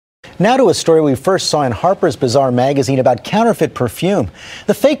Now to a story we first saw in Harper's Bazaar magazine about counterfeit perfume.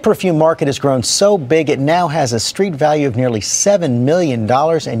 The fake perfume market has grown so big it now has a street value of nearly $7 million,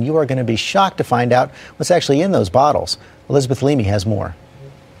 and you are going to be shocked to find out what's actually in those bottles. Elizabeth Leamy has more.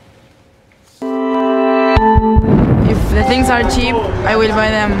 If the things are cheap, I will buy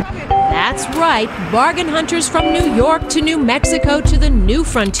them. That's right. Bargain hunters from New York to New Mexico to the new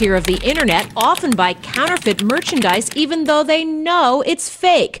frontier of the internet often buy counterfeit merchandise even though they know it's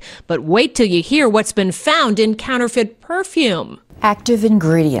fake. But wait till you hear what's been found in counterfeit perfume. Active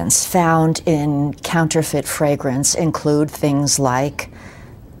ingredients found in counterfeit fragrance include things like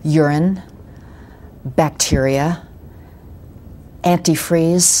urine, bacteria,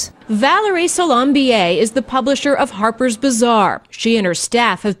 antifreeze. Valerie Salambier is the publisher of Harper's Bazaar. She and her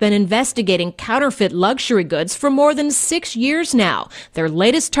staff have been investigating counterfeit luxury goods for more than 6 years now. Their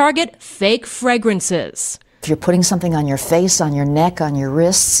latest target, fake fragrances. If you're putting something on your face, on your neck, on your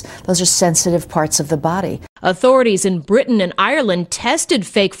wrists, those are sensitive parts of the body. Authorities in Britain and Ireland tested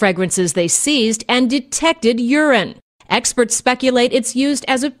fake fragrances they seized and detected urine. Experts speculate it's used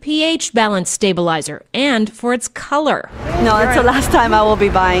as a pH balance stabilizer and for its color. No, it's the last time I will be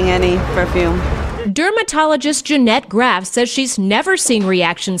buying any perfume. Dermatologist Jeanette Graff says she's never seen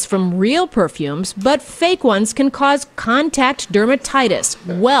reactions from real perfumes, but fake ones can cause contact dermatitis,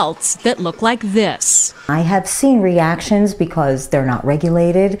 welts that look like this. I have seen reactions because they're not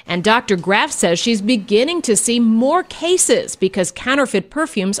regulated. And Dr. Graff says she's beginning to see more cases because counterfeit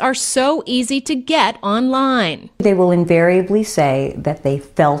perfumes are so easy to get online. They will invariably say that they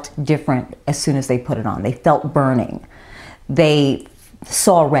felt different as soon as they put it on. They felt burning. They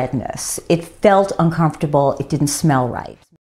saw redness. It felt uncomfortable. It didn't smell right.